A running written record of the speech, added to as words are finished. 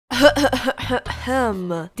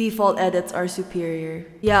Default edits are superior.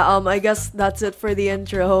 Yeah, I guess that's it for the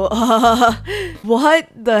intro. What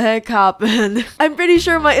the heck happened? I'm pretty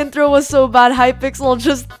sure my intro was so bad, Hypixel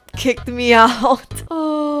just kicked me out.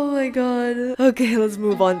 Oh my god. Okay, let's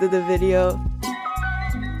move on to the video.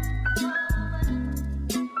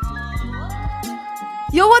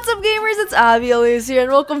 Yo, what's up gamers? It's AbbyElise here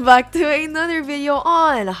and welcome back to another video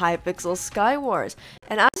on Hypixel Skywars.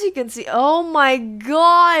 And as you can see, oh my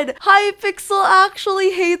god! Hypixel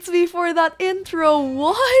actually hates me for that intro,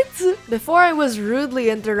 what? Before I was rudely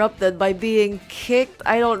interrupted by being kicked.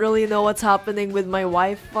 I don't really know what's happening with my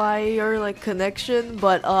Wi-Fi or like connection,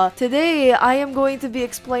 but today I am going to be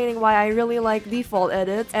explaining why I really like default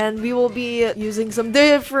edits, and we will be using some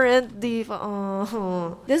different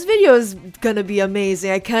default. This video is gonna be amazing.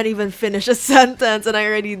 I can't even finish a sentence and I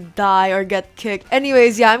already die or get kicked.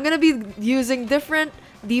 Anyways, yeah, I'm gonna be using different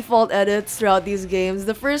default edits throughout these games.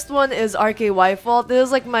 The first one is RKYFault. This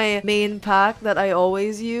is like my main pack that I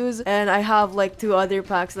always use, and I have like 2 other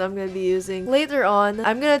packs that I'm gonna be using later on.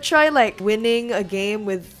 I'm gonna try like winning a game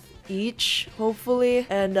with each, hopefully.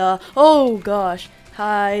 And oh gosh.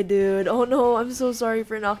 Hi, dude. Oh no, I'm so sorry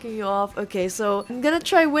for knocking you off. Okay, so I'm gonna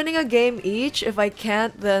try winning a game each. If I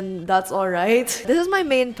can't, then that's alright. This is my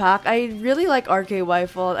main pack. I really like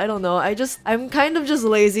RKYFault. I don't know. I'm kind of just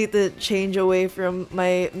lazy to change away from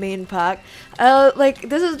my main pack. Like,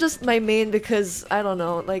 this is just my main because, I don't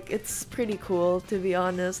know, like, it's pretty cool, to be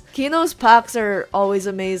honest. Keno's packs are always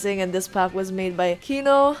amazing, and this pack was made by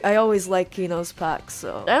Keno. I always like Keno's packs,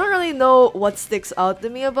 so I don't really know what sticks out to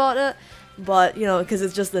me about it. But, you know, because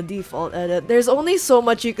it's just a default edit. There's only so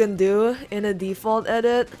much you can do in a default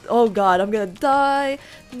edit. Oh god, I'm gonna die.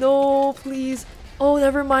 No, please. Oh,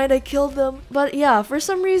 never mind, I killed them. But yeah, for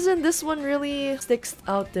some reason, this one really sticks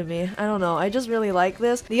out to me. I don't know, I just really like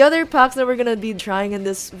this. The other packs that we're gonna be trying in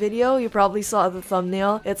this video, you probably saw the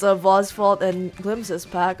thumbnail. It's a Vozfault and Glimpses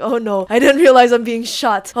pack. Oh no, I didn't realize I'm being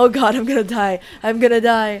shot. Oh god, I'm gonna die. I'm gonna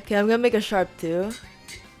die. Okay, I'm gonna make a sharp 2.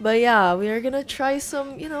 But yeah, we are gonna try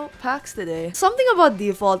some, you know, packs today. Something about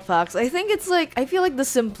default packs, I think it's like, I feel like the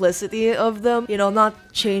simplicity of them, you know, not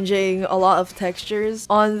changing a lot of textures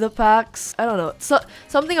on the packs. I don't know. So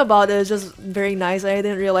something about it is just very nice. I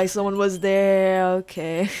didn't realize someone was there.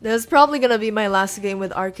 Okay. This is probably gonna be my last game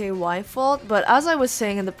with RKYFault, but as I was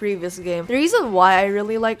saying in the previous game, the reason why I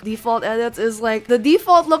really like default edits is like, the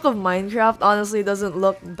default look of Minecraft honestly doesn't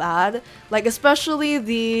look bad. Like, especially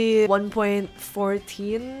the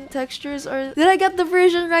 1.14 textures, or did I get the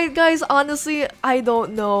version right, guys? Honestly, I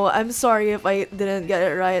don't know. I'm sorry if I didn't get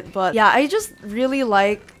it right, but yeah, I just really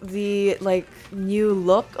like the like new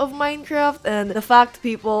look of Minecraft, and the fact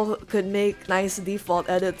people could make nice default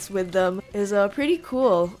edits with them is pretty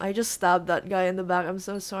cool. I just stabbed that guy in the back. I'm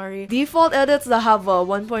so sorry. Default edits that have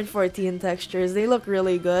 1.14 textures, they look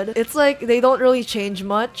really good. It's like they don't really change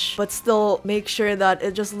much, but still make sure that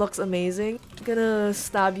it just looks amazing. I'm gonna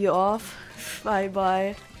stab you off. Bye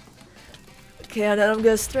bye. Okay, and then I'm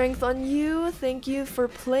gonna strength on you. Thank you for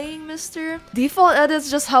playing, mister. Default edits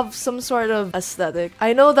just have some sort of aesthetic.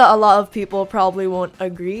 I know that a lot of people probably won't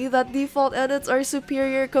agree that default edits are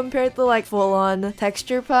superior compared to like full-on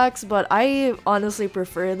texture packs, but I honestly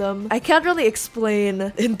prefer them. I can't really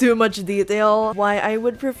explain in too much detail why I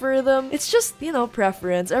would prefer them. It's just, you know,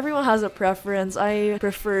 preference. Everyone has a preference. I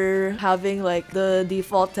prefer having like the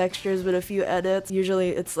default textures with a few edits.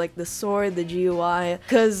 Usually it's like the sword, the GUI,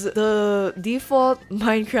 because the default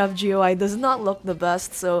Minecraft GUI does not look the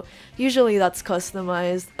best, so usually that's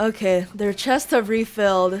customized. Okay, their chests have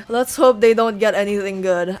refilled. Let's hope they don't get anything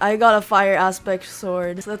good. I got a fire aspect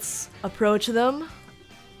sword. Let's approach them.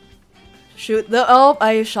 Shoot the— oh,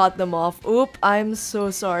 I shot them off. Oop, I'm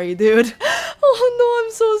so sorry, dude. Oh no,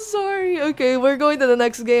 I'm so sorry. Okay, we're going to the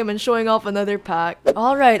next game and showing off another pack.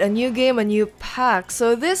 Alright, a new game, a new pack.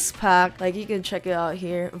 So this pack, like you can check it out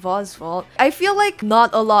here, Vozfault. I feel like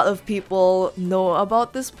not a lot of people know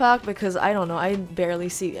about this pack because I don't know, I barely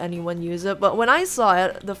see anyone use it. But when I saw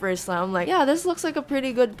it the first time, I'm like, yeah, this looks like a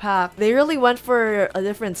pretty good pack. They really went for a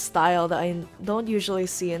different style that I don't usually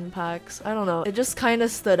see in packs. I don't know, it just kind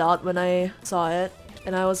of stood out when I saw it.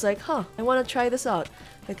 And I was like, huh, I want to try this out.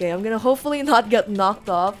 Okay, I'm gonna hopefully not get knocked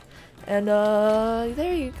off. And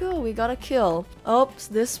there you go, we got a kill. Oops,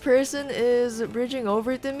 this person is bridging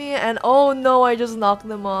over to me, and oh no, I just knocked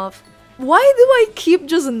them off.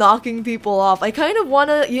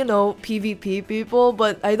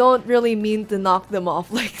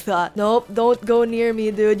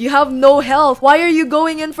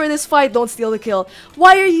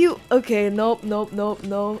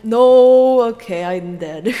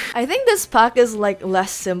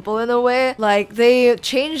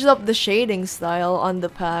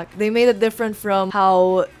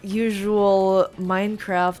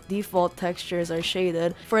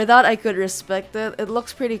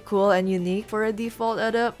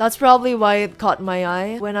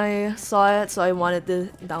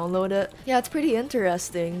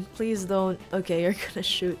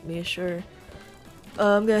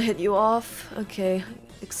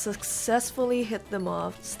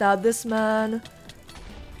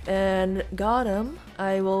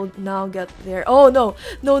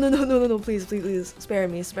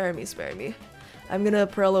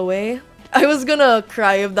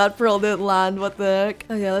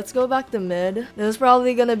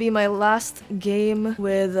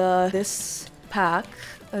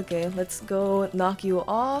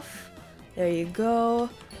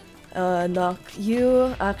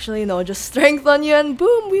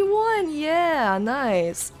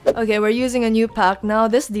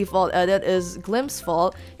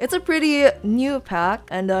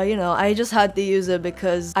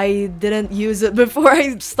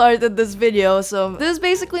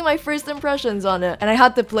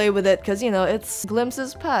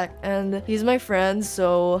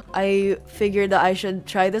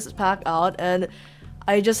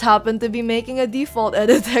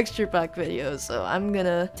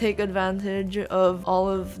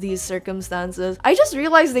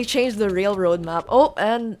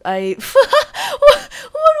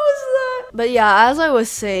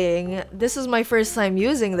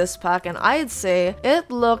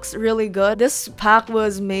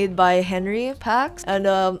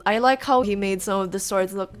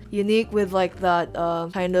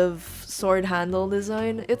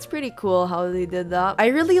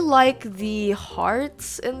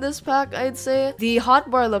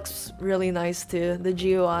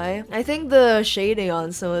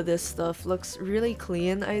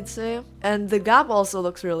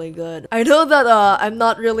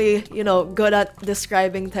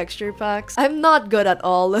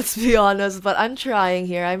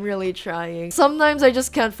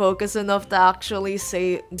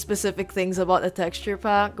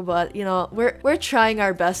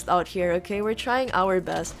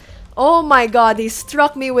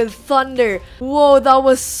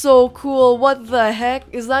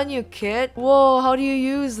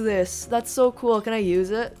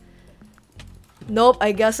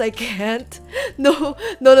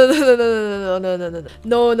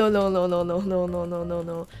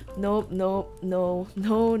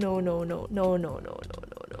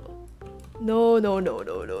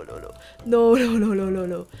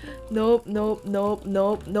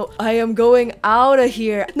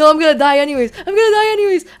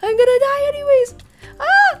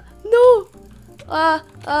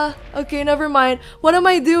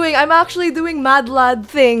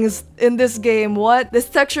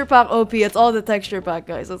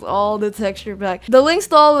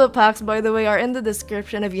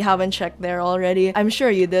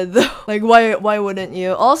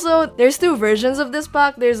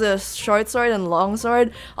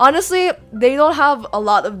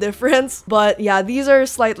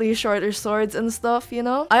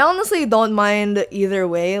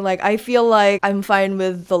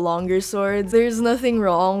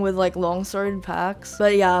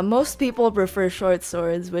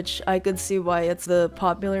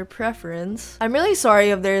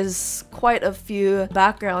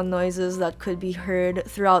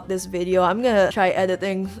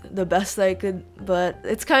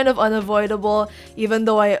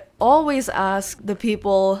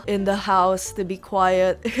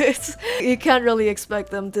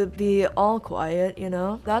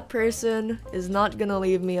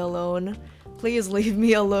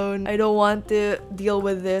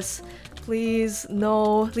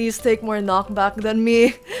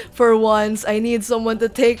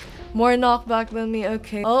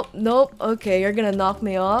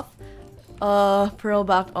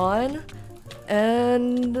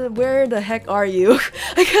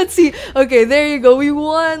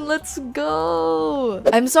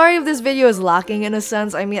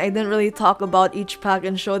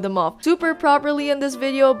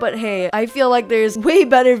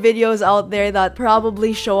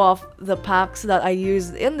 the packs that I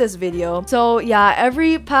used in this video. So yeah,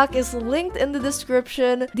 every pack is linked in the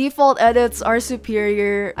description. Default edits are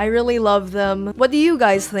superior. I really love them. What do you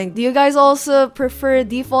guys think? Do you guys also prefer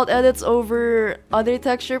default edits over other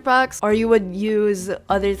texture packs? Or you would use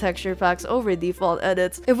other texture packs over default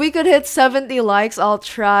edits? If we could hit 70 likes, I'll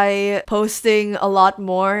try posting a lot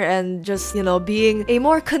more and just, you know, being a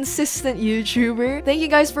more consistent YouTuber. Thank you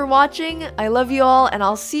guys for watching. I love you all, and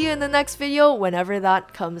I'll see you in the next video whenever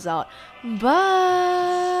that comes out.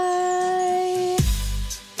 Bye!